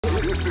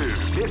This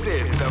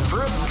is the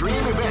first dream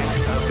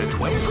event of the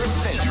 21st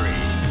century.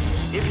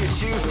 If you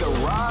choose the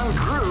wrong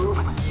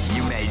groove,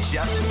 you may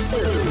just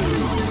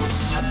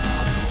lose.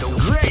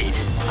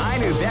 Great! I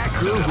knew that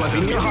groove was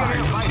in your heart.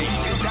 Fighting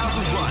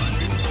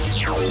 2001.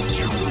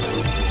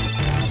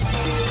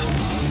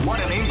 What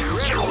an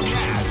incredible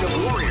cast of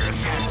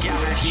warriors has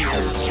gathered here.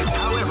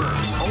 However,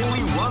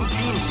 only one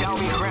team shall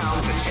be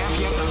crowned the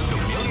champion of the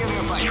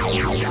Millionaire Fighting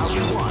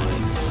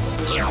 2001.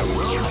 The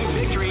road to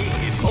victory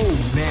is... Oh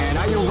man,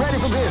 are you ready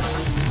for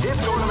this?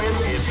 This tournament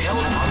is held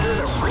under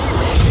the free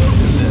ratio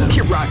system.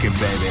 Keep rocking,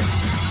 baby.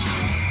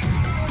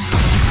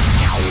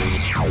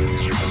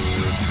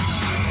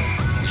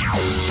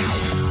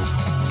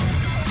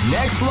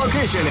 Next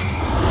location.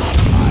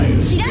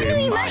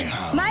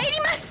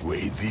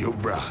 With your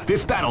bride.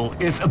 This battle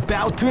is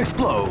about to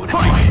explode.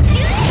 Fight!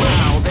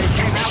 Wow, they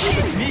came out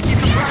with a sneaky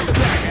surprise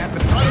attack at the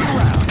start of the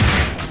round.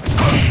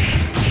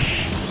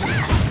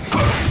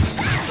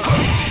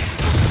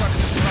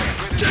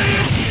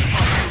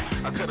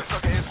 I could have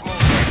sucked his small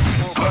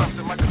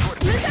after my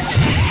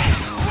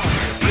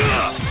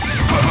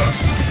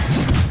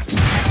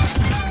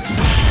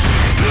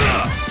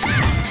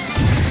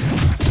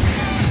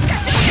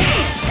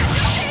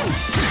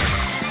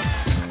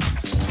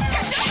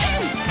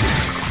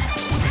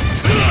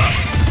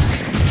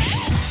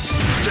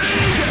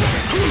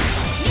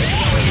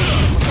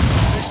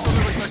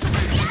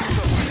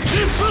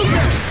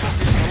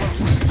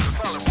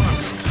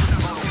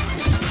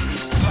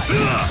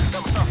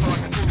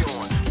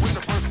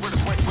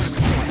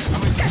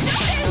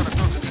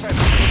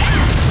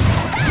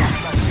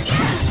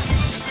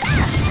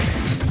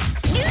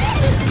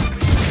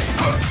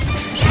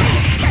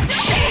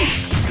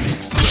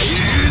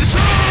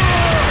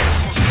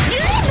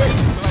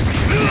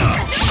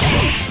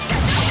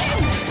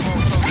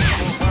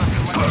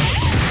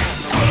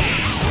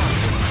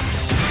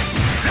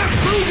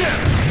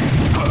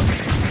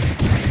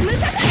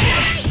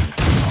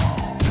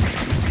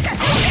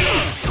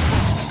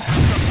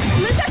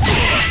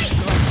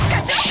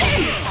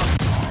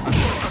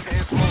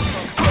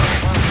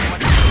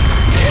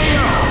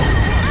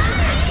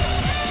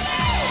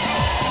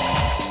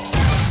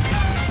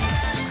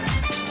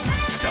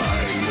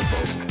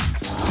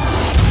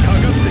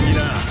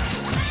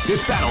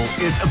This battle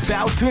is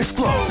about to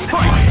explode.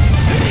 Fight!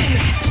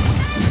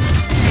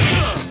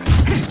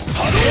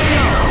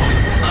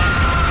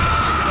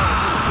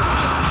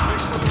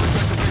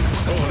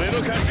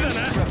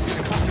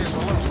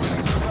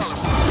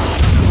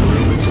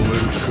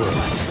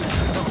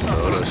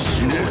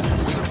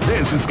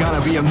 This is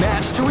gonna be a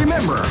match to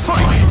remember.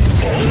 Fight!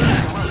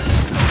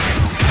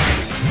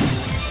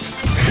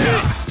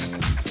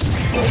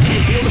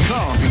 Feel the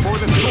calm before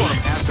the storm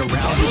after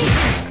round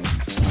 2.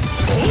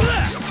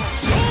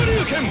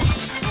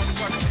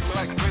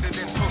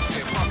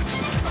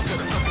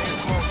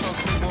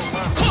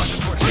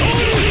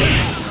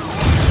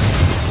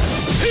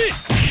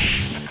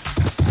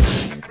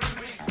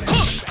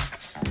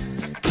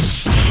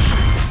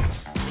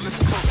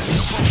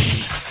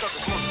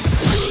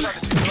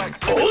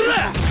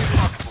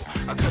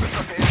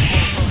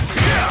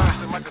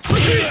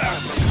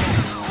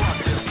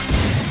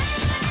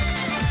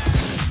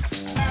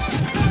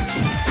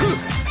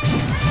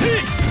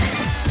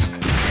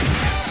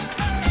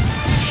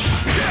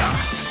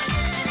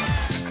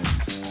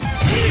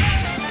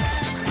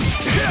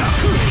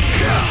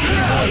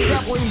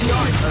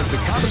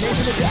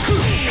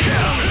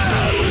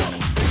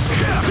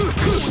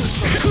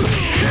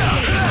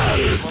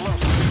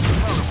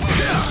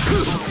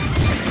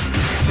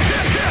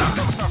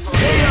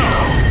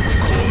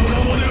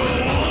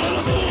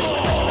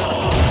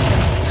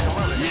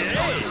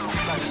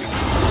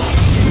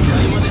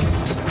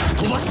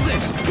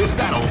 This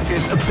battle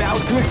is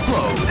about to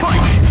explode.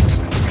 Fight!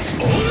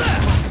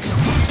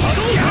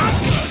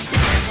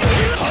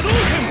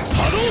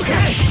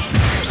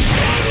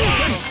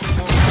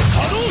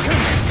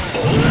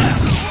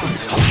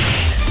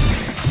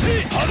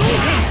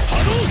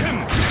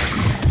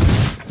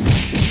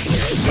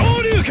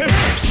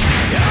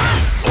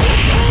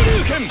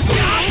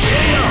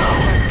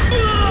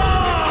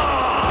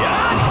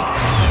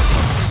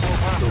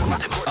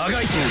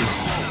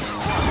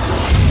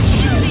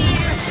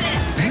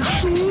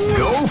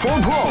 Go for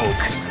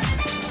broke!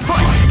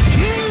 Fight!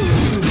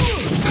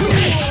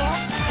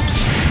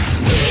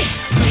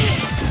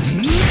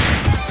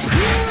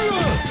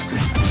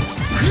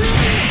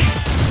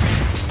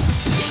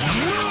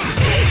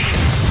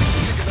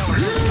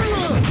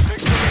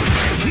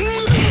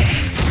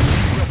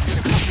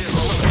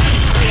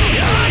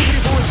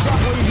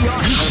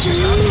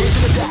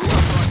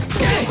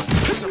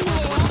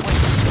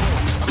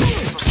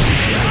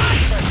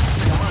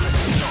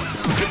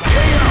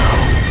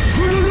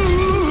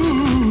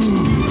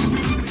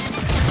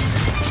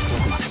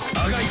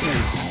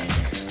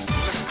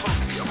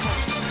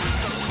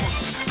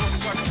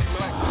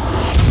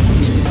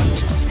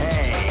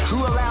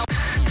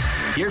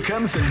 Here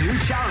comes a new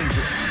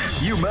challenger.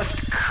 You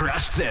must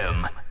crush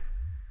them.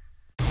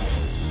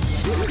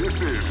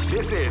 This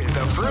is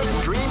the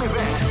first dream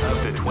event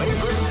of the the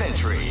 21st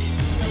century.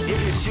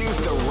 If you choose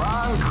the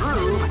wrong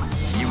groove,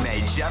 you may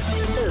just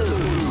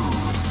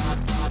lose.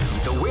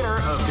 The winner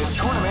of this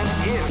tournament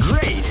is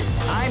great.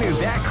 I knew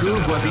that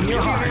groove was in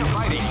your heart.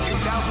 Fighting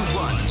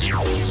 2001.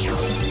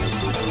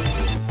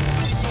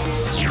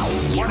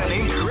 What an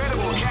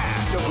incredible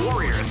cast of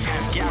warriors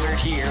has gathered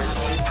here.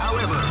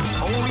 However,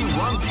 only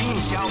one team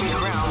shall be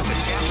crowned the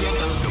champion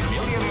of the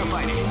Millionaire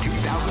Fighting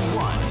 2001.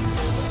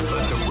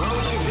 But the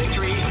road to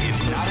victory is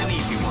not an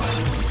easy one.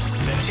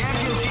 The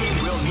champion team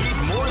will need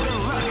more than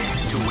luck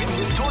to win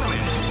this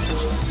tournament.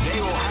 They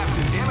will have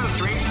to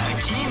demonstrate a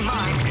keen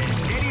mind and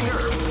steady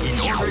nerves in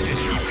order to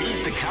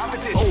defeat the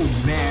competition. Oh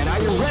man, are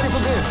you ready for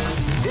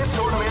this? This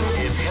tournament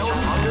is held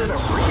under the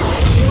free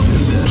ratio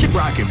system. Keep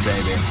rocking,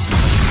 baby.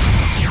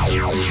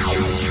 You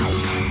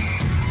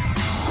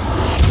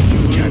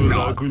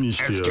cannot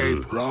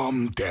escape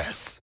from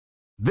death.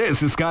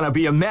 This is gonna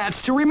be a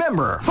match to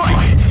remember.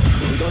 Fight!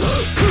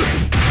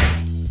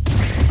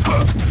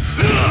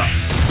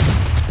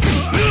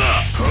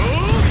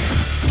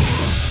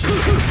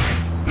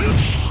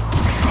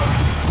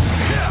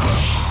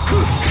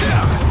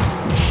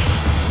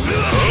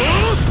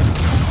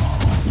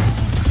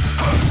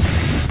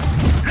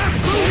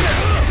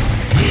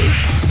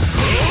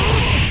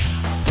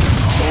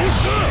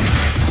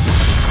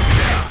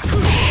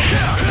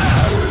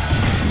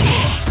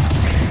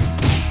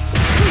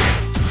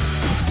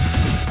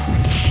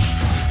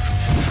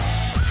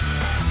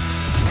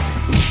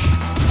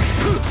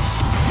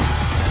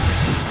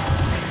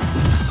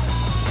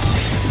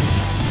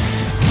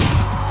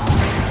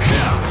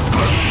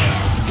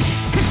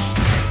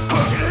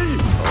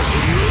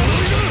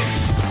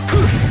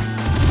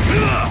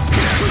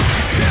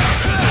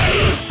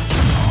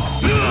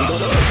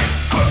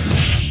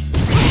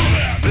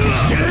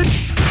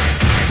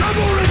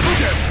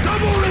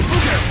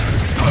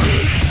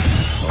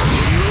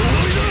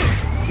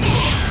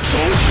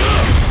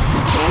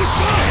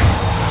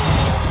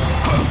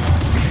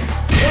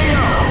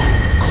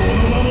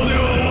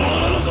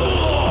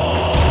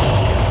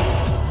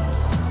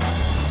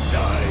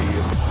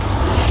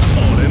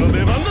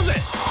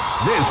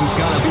 This is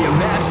gonna be a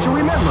match to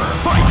remember.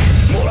 Fight!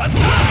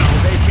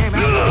 They came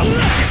out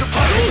with the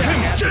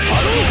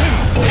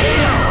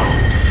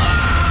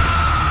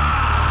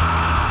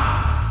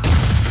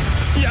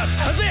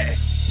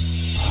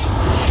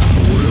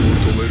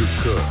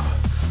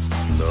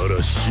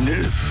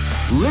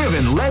Live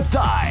and let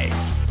die.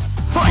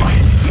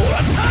 Fight!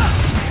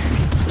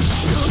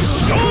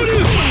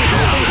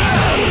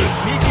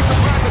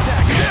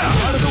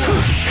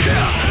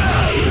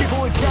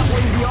 People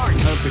extrapolating the art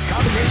of the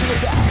combination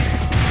attack.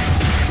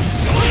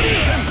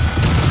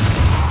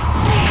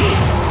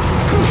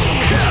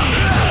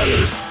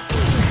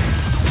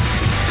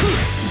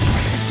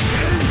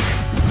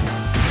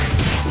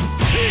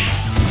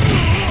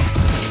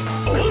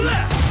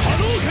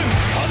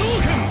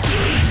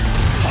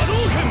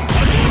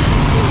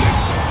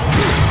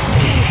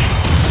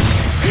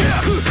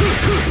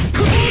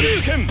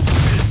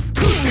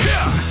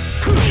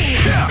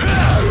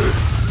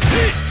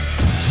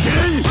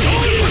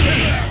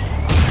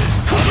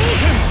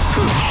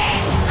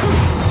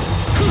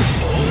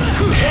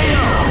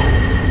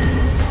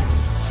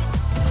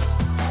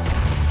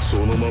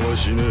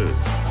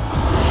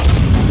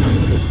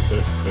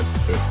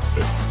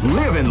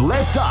 Live and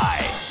let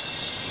die.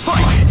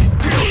 Fight!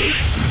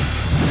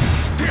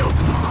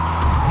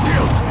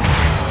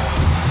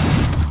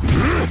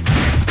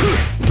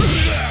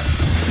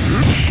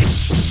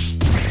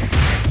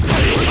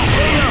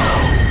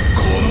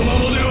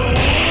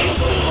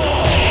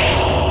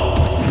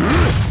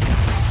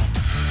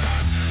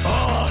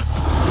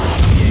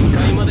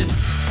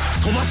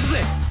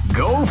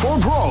 Go for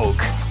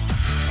broke.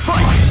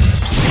 Fight!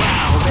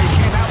 Wow, they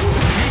came out with a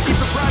sneaky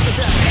surprise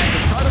attack at the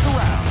start of the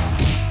round.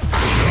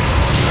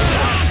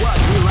 That's what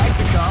we like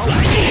to call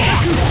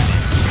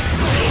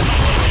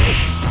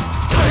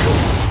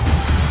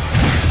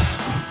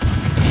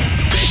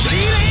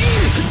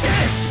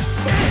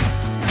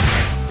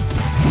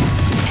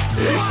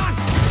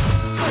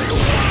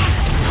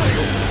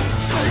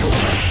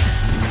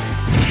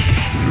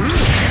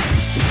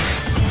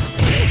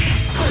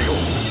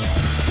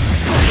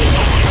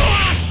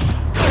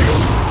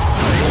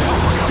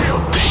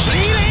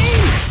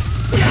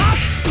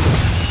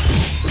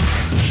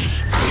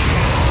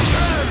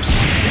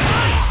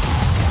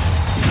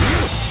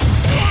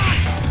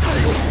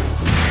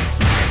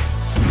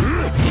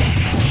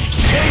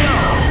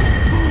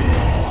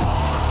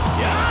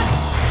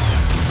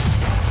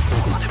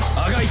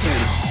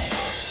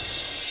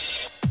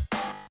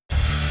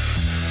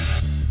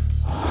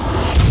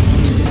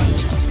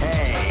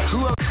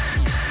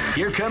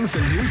Here comes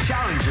a new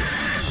challenger.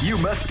 You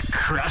must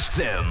crush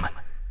them.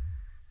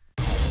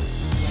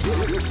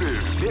 This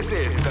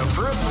is the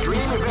first dream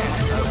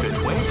event of the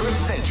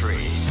 21st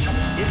century.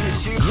 If you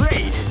choose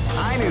great,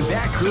 I knew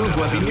that groove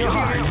was in your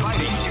heart.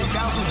 Fighting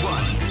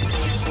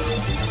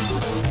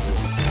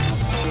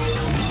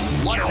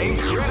 2001. What an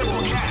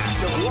incredible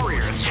cast of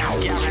warriors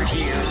has gathered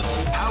here.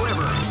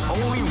 However,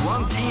 only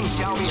one team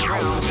shall be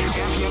crowned the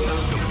champion of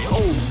the million.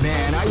 Oh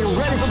man, are you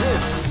ready for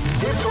this?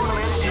 This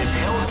tournament is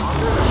held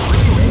under the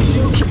free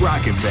ratio. Keep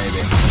rocking,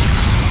 baby.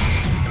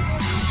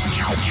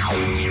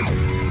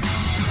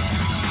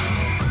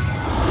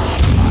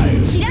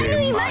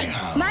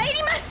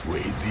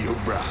 With your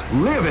bride.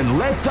 Live and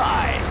let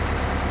die.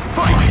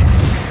 Fight!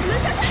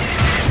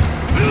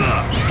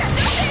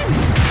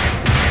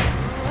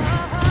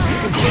 You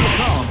can feel the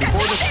calm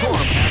before the storm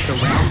at the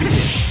round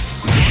begins.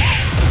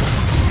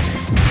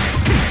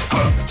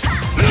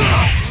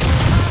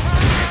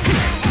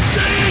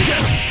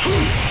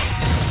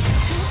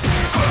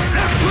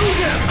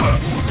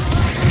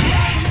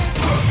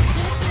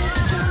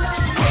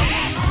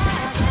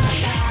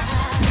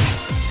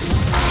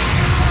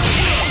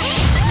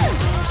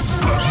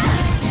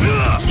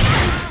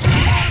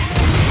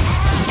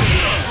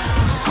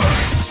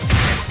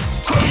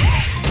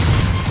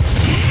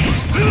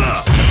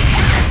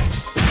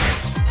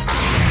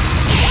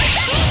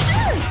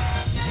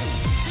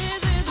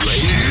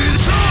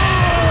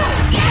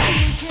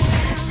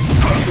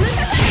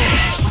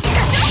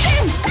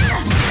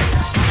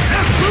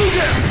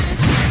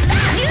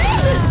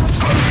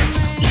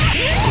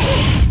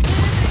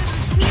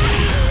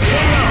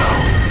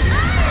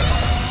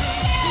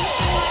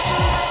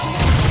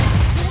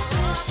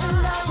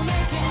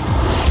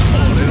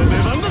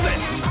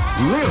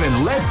 Live and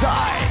let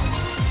die.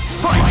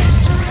 Fight!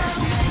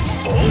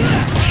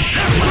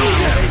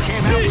 They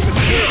came out with a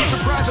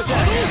surprise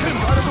attack at the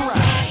start of the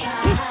round.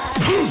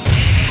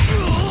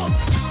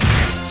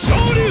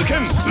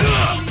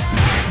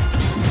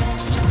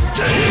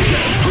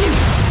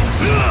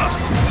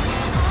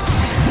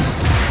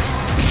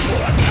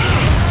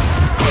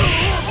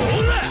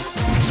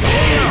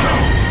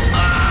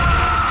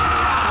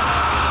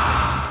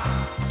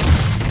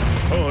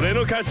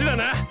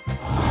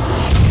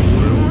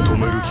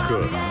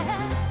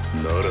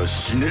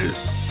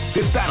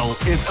 This battle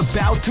is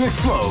about to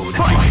explode.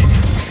 Fight!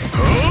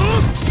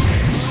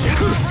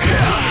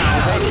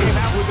 They came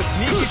out with a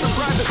sneaky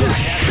surprise attack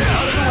at the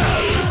start of the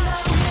round.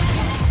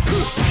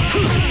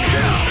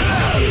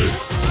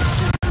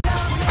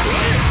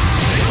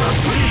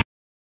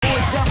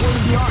 That was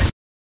the art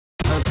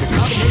of the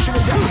combination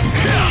of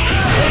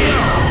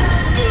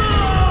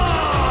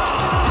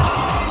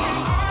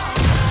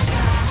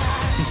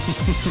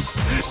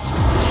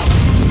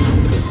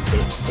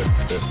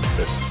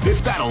This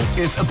battle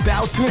is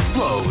about to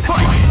explode.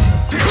 Fight!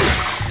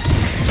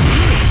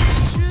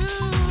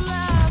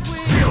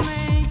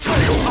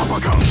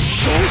 Uppercut!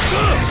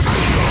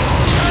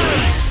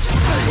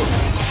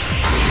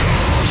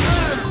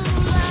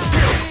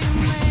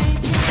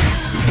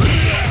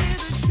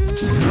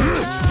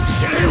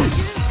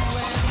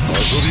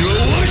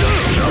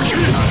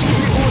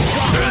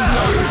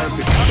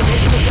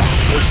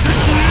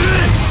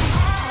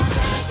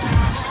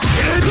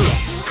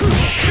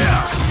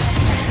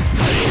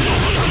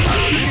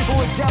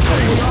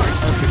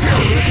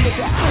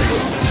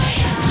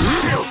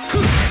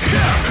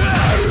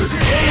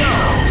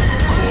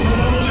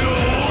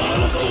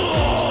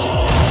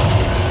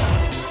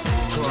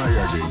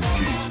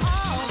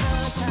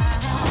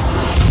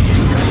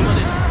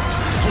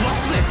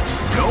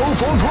 Go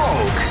for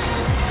broke!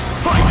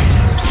 Fight!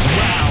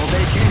 Wow,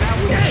 they came out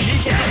with a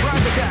sneaky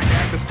surprise attack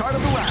at the start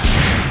of the round.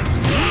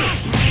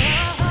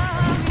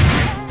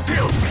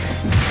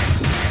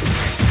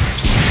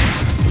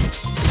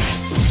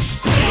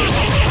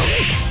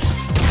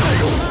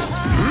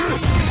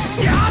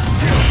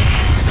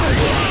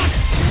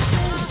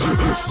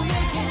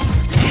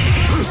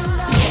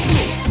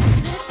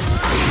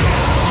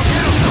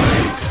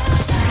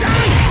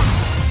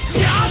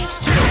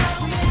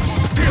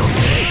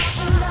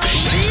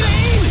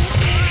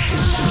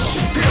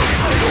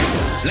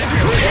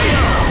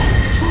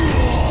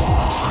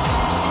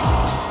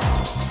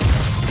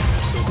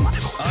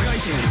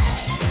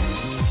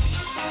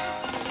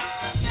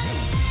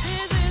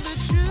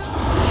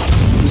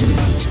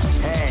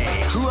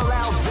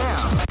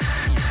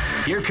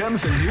 Here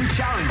comes a new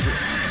challenger.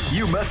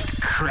 You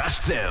must crush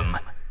them.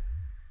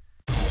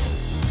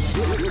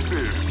 This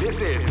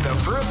is the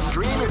first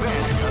dream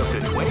event of the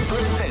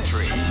 21st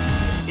century.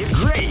 If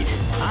great,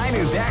 I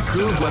knew that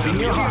groove was in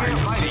your heart.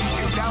 Fighting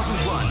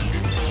 2001.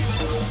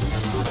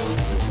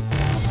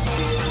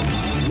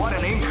 What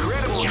an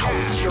incredible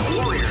cast of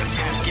warriors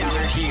has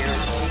gathered here.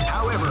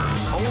 However,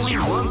 only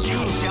one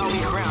team shall be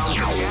crowned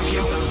the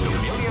champion of the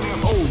Millionaire.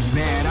 Oh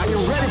man, are you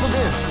ready for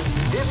this?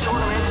 This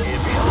tournament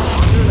is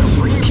held under the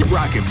free. Keep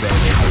rocking,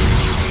 baby.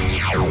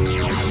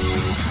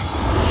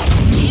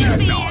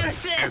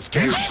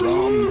 Escape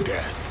from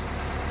death.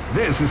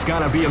 This is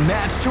gonna be a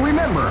match to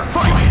remember.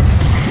 Fight!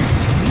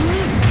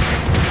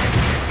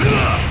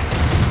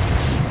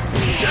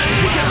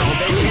 Wow,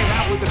 they came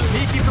out with a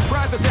sneaky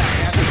surprise attack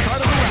at the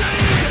start of the round.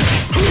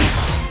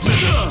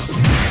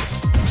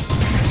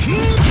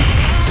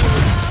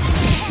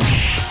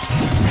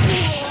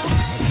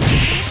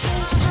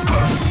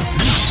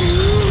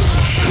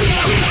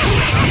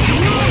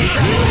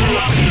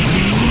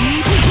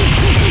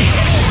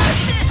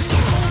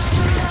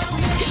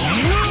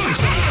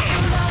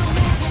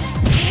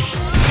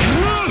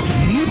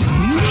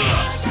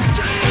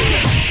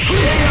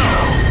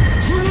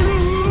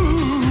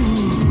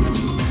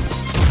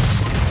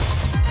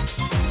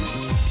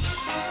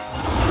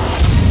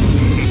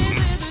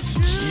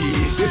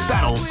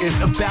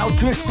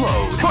 to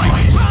explode. Fight!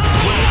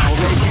 Wow,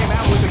 they came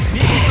out with a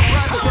big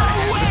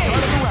surprise attack at the start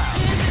of the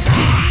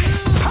round.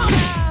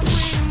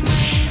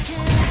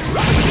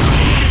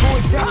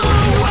 Boys down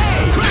away!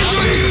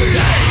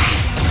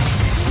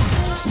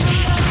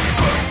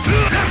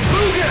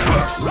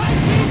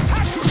 Rising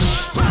tackle!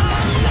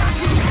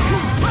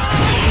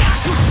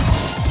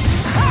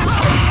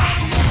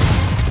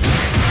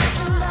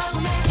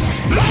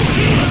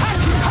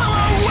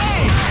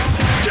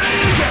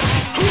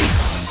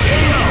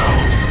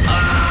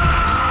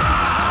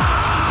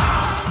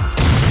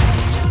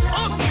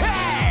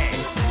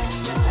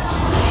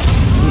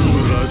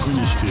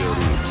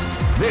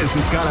 This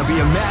is gonna be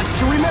a match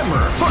to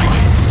remember. Fight!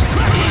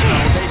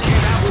 They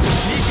came out with a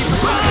sneaky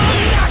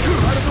surprise out of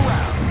the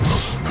round.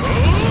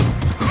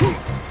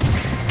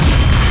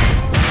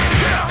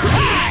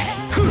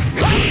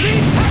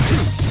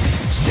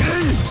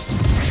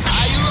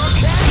 Are you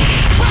okay?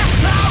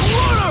 Blast out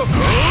water!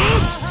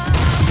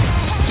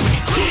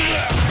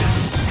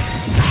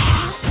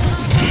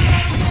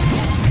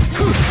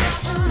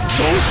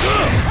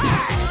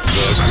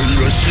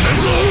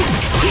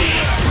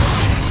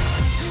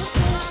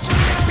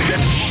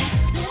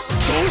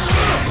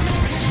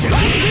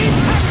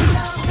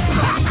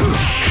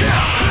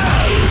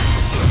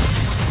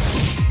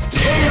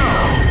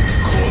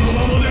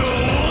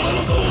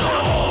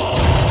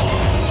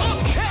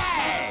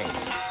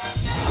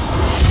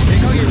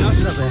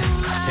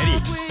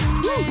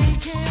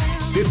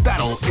 This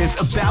battle is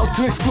about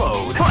to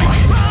explode. Fight!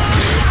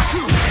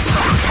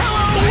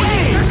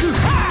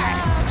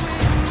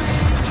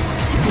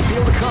 You can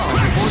feel the calm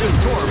before the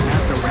storm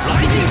at the round.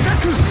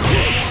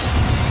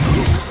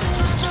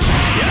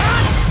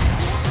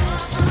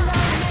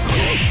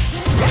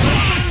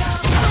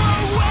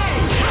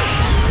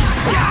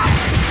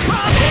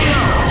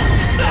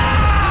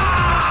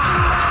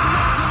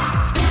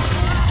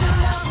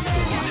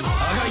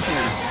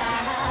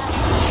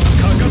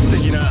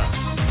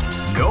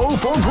 Go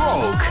for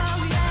broke!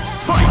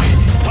 Fight!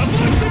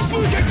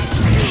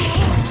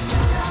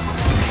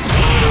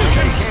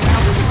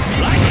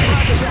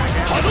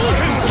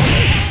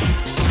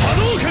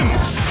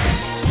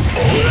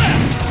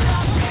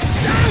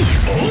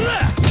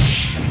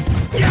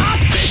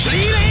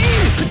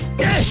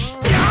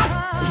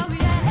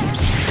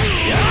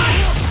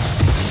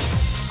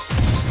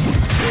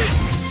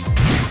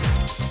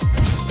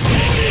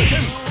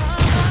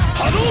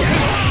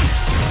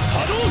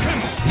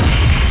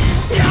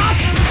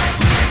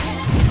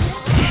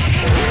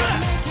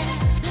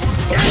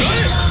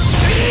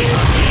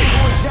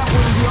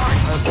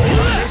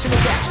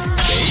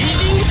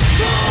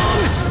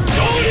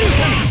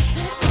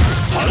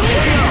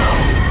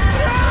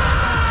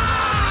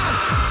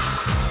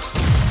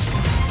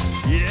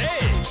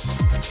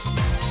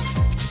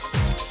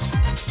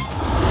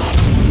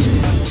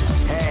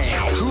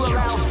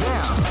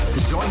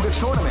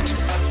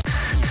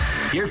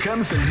 Here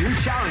comes a new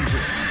challenger.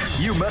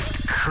 You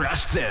must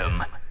crush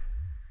them.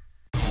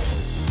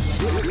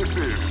 This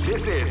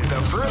is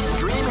the first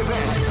dream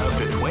event of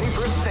the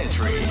 21st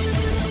century.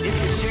 If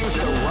you choose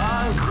the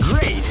wrong,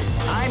 great!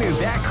 I knew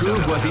that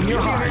groove was in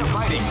your heart.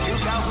 Fighting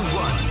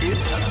 2001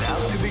 is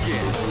about to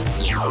begin.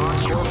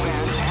 Hardcore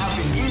fans have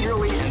been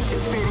eagerly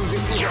anticipating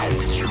this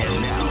event,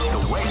 and now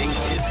the waiting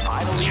is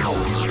finally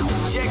over.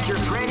 Check your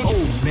training.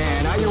 Oh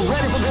man, are you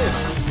ready for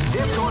this?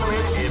 This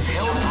tournament is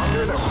held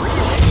under the free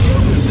ratio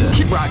system.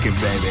 Keep rocking,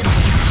 baby.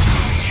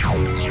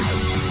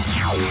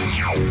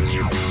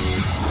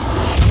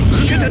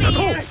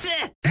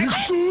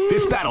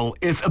 This battle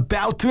is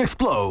about to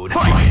explode.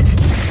 Fight!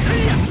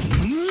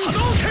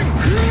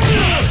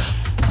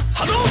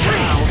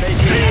 Wow, they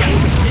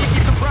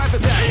keep the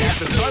private attack at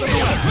the start of the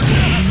round.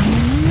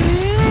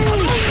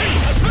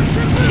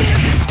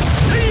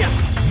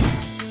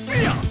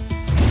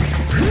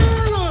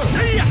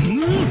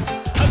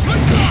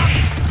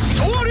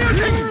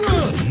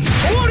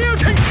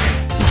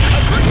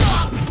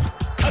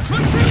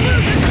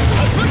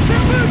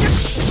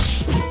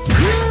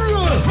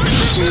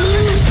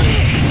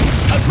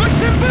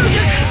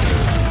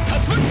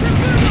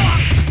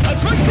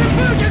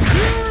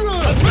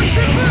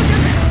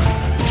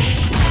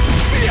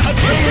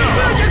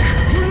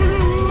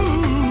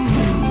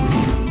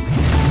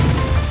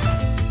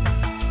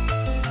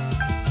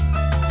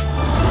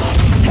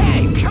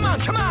 Hey,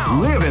 come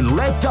on! Live and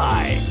let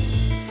die!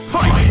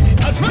 Fight!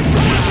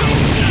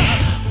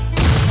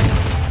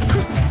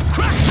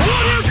 Crash!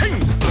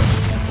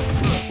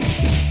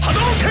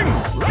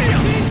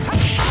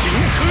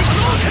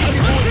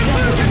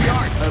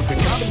 Of the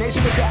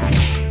combination attack.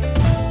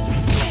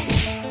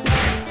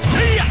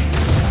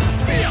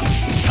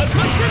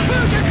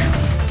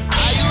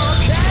 Are you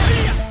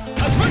okay?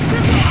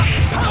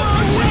 Power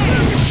away!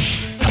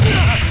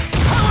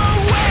 Power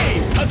away!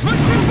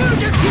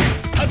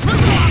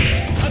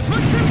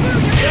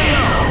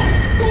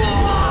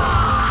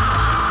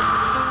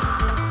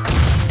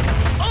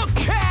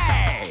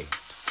 Okay!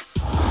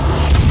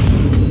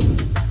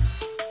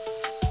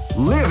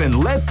 Live and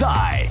let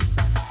die.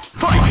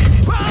 Fight!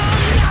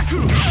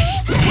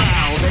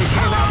 Wow, they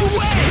came out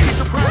away!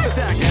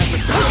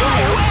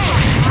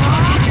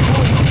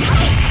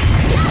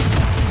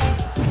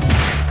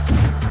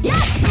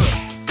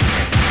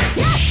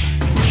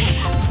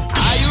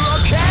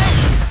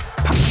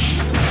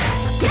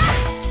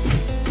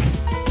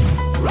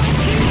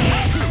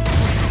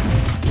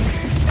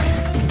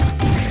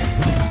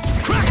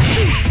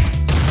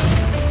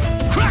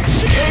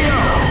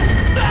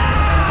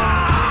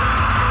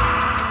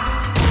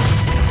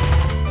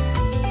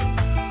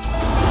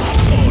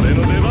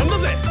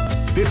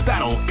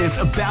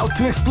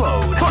 to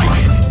explode.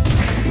 Fight!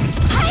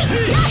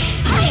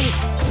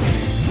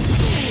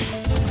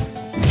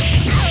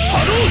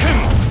 Hadouken!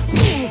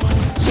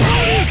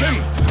 Shoryuken!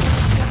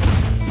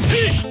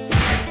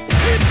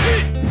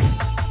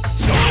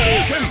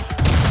 Shoryuken!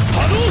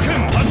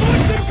 Hadouken!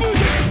 Tatsumaki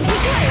senpuken!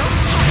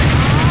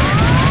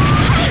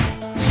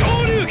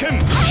 Shoryuken!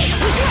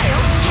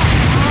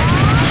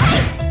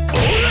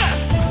 Ora!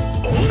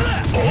 Ora!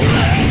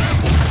 Ora!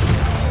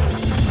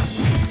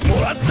 も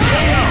らったよ。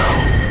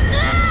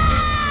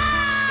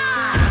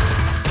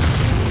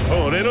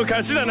俺の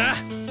勝ちだな。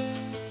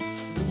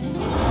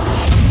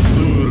す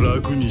ぐ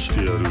楽にして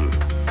やる。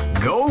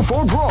 Go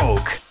for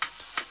broke.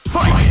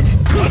 Fight!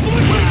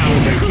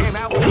 Came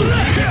out with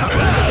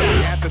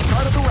at the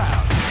start of the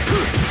round.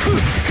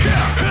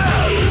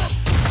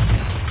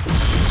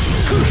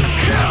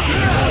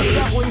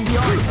 Doubling the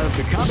art of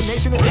the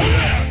combination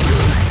attack.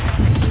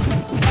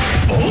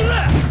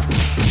 Ora!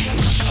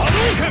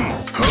 Hadouken!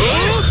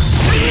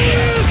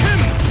 Shoryuken!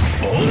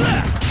 Ora!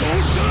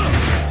 Dousha!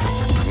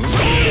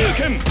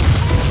 Shoryuken!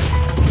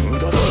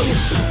 Udada!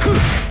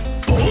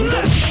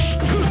 Ora!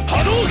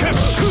 Hadouken!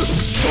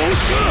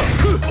 Dousha!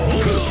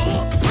 Ora!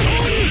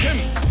 Shoryuken!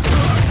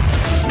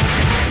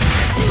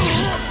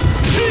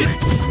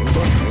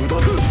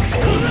 Udada!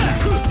 Ora!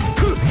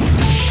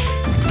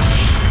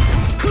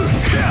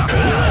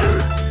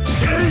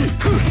 Shei!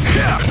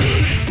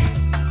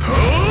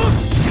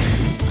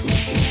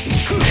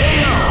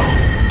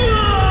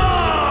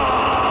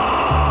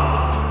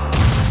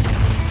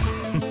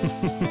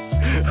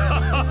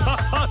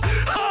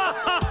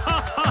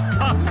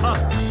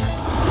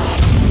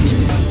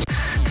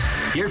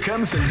 Here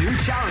comes a new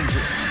challenger.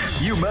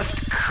 You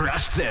must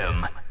crush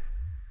them.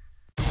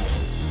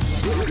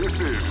 This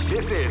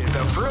is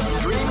the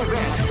first dream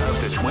event of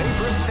the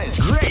 21st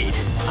century.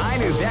 Great! I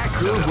knew that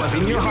groove was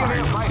in your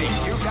heart. Fighting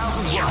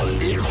 2001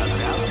 is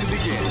about to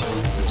begin.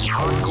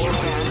 Hardcore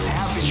fans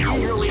have been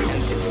eagerly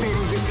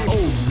anticipating this event.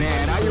 Oh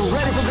man, are you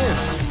ready for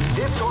this?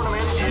 This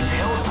tournament is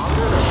held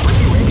under the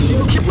free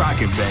ratio. Keep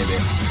rocking, baby.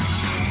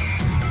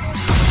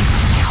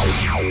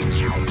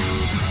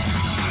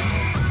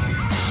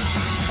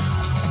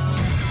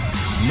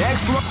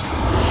 Next one.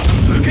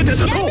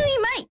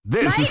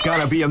 This is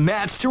gonna be a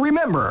match to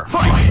remember.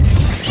 Fight!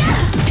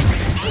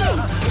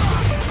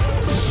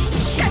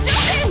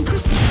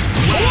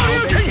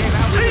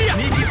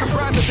 Sneaky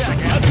surprise attack.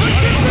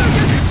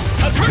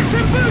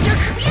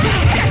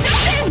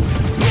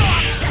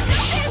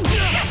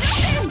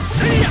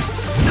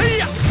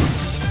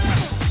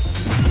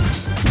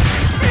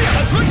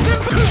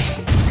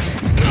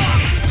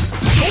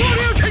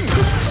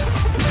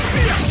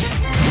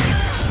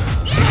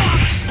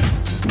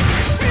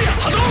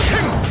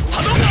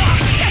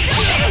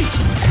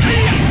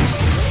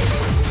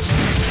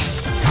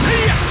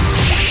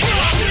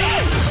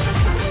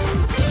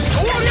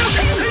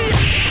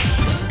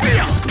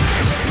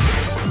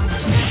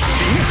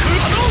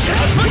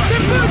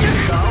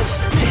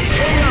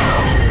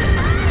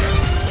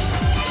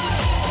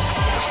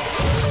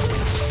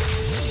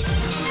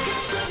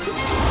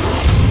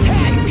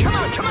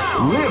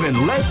 Live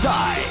and let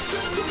die.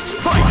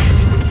 Fight!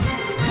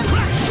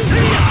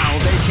 Wow,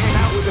 they came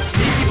out with a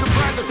sneaky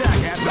surprise attack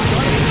at the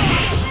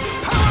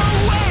power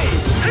away!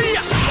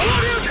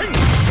 Shoryuken!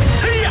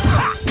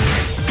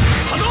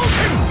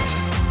 Hadouken!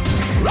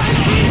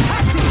 Rising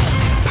Taku!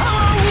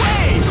 Power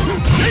away!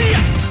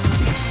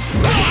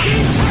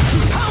 Rising Taku!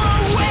 Power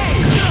away!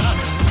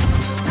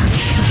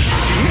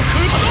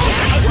 Shinku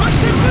Hadouken! Tatsumaki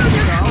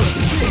senpuken!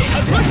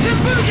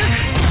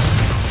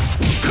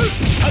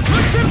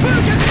 Tatsumaki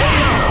senpuken!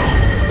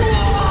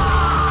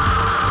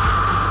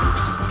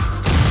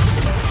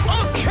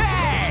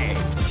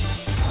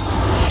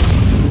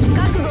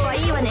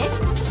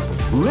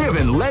 Live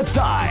and let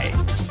die.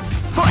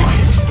 Fight!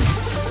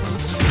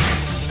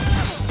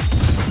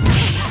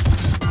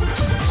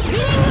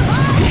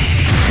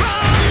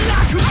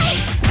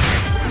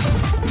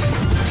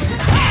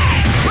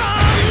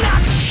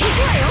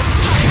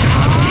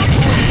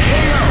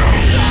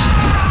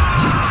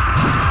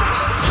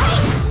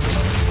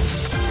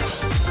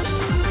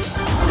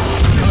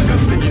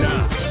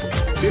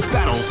 This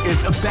battle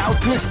is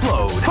about to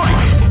explode.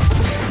 Fight!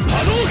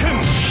 Hadouken!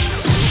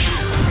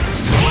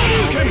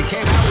 Shoryuken!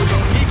 Came out with a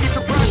sneaky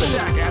surprise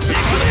attack after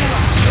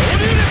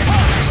Shoryuken!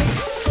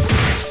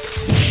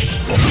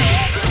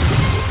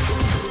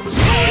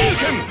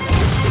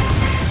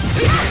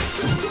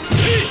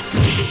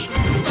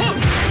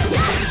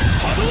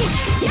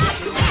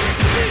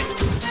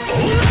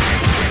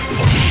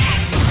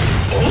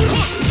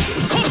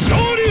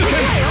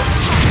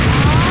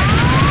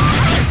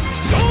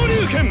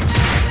 Shoryuken!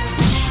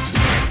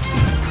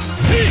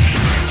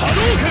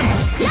 Hadouken!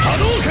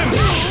 Hadouken!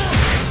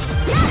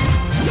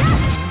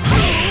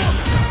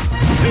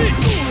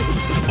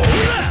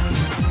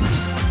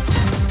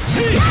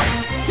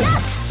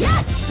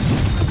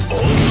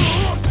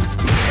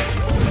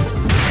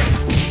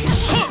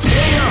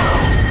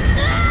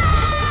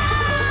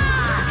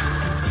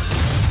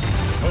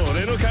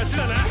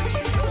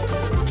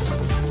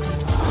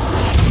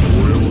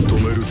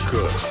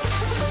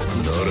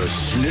 なら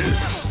死ね。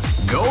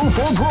 Go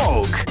for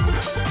broke.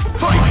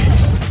 Fight.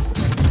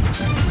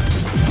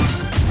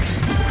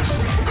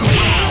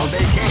 Wow,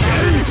 they came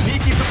out with a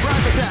sneaky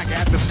surprise attack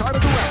at the start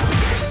of the round.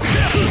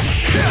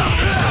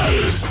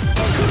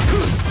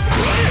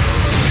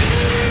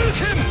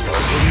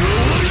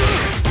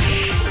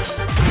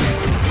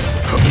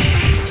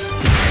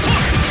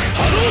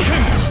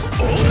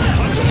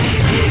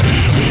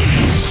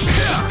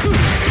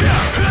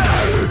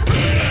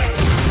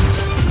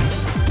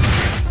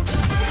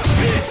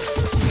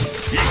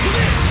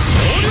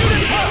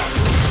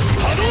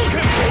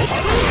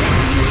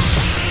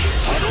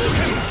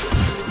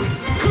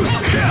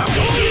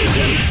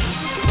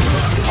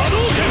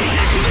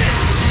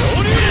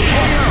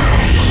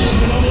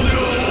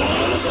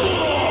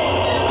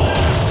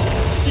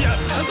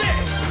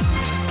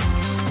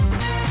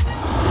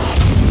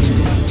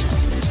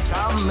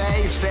 Some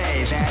may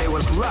say that it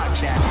was luck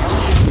that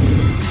helped.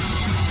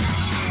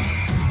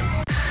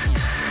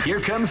 Here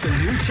comes a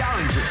new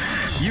challenger.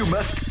 You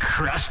must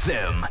crush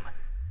them.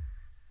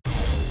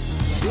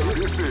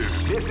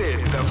 This is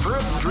the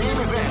first dream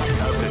event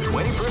of the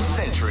 21st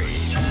century.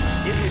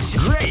 If you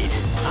great!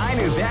 I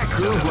knew that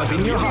groove was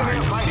in your heart.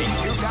 Fighting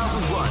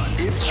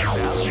 2001 is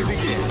about to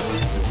begin.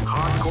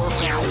 Hardcore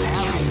fans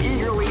have been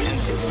eagerly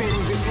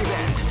anticipating this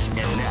event,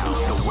 and now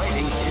the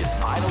waiting is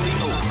finally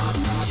over.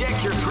 Check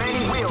your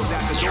training wheels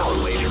at the door,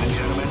 ladies and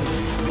gentlemen.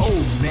 Oh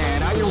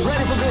man, are you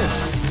ready for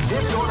this?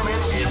 This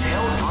tournament is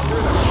held under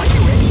the free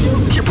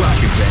ratios. Keep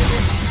rocking, baby.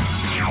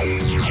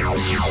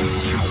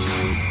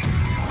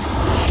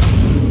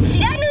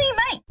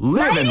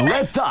 Live and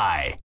let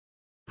die.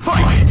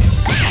 Fight!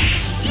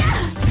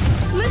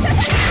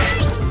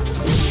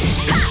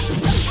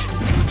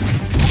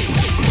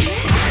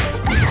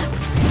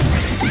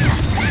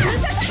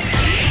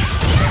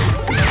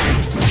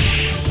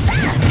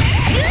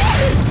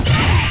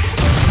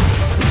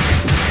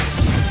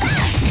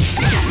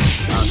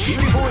 A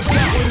beautiful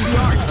example in the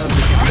art of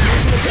the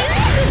combination attack.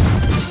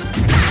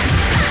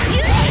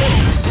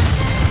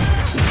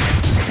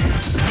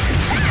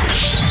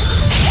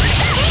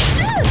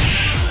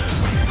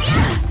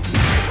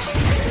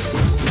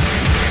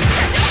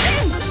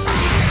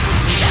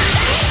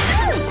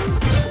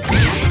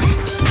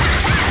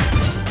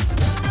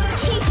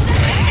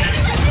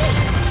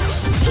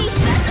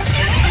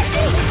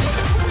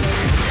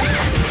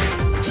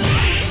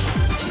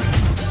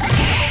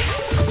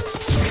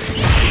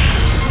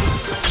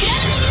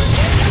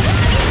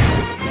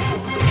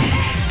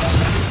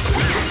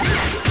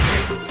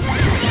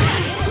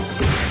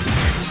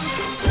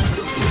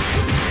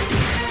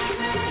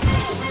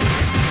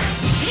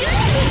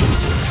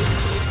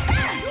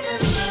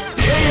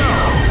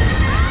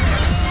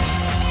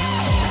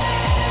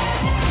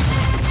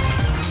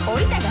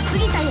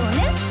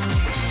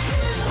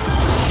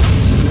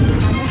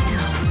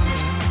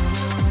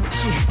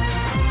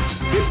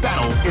 This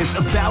battle is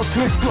about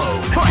to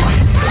explode. Fight!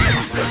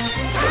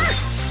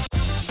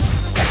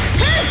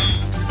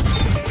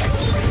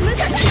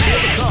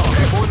 Calm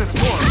before the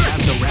storm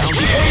as the round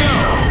begins.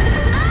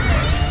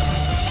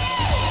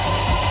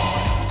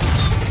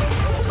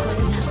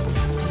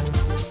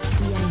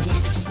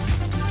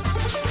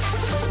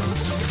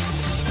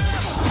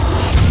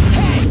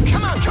 Hey,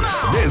 come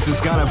on! This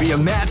is gonna be a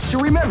match to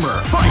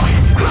remember. Fight!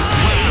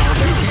 Wow,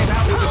 they came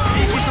out with a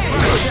sneaky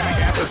surprise attack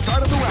at the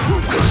start of the round.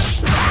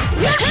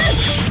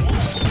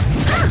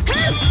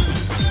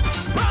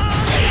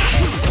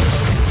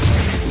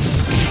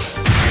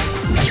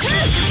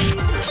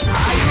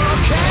 Are you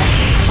okay?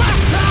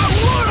 Master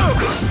Wolf!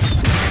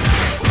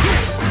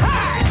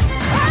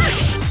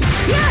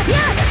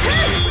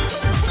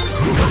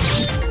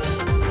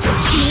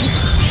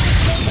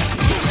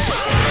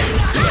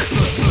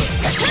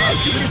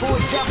 Beautiful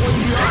example in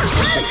the art of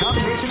the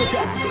combination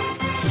attack.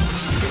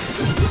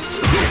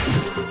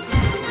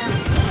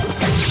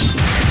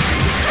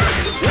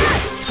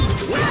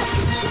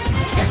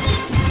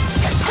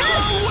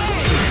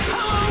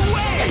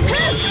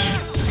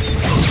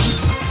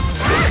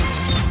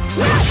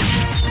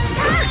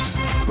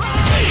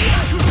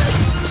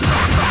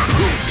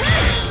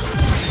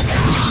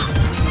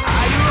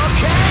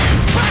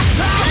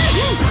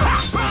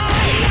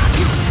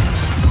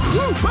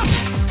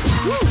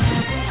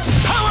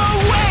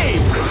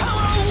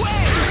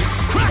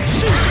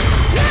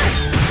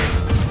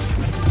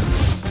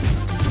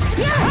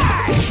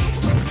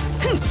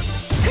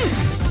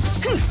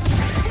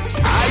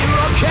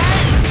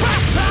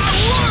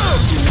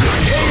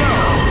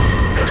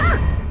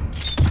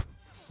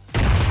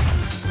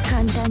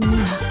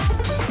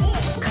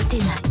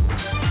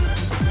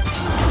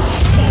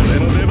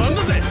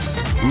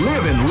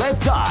 Live and let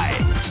die.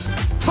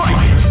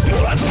 Fight!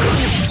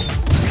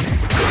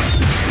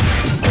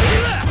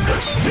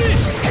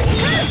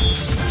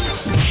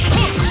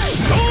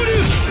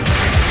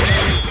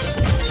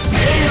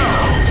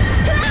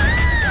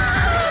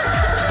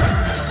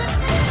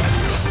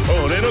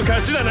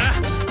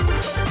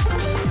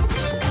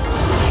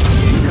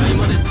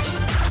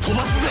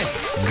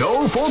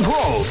 Go for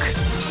broke.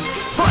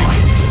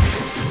 Fight!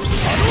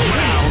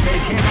 Wow, they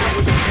came out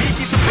with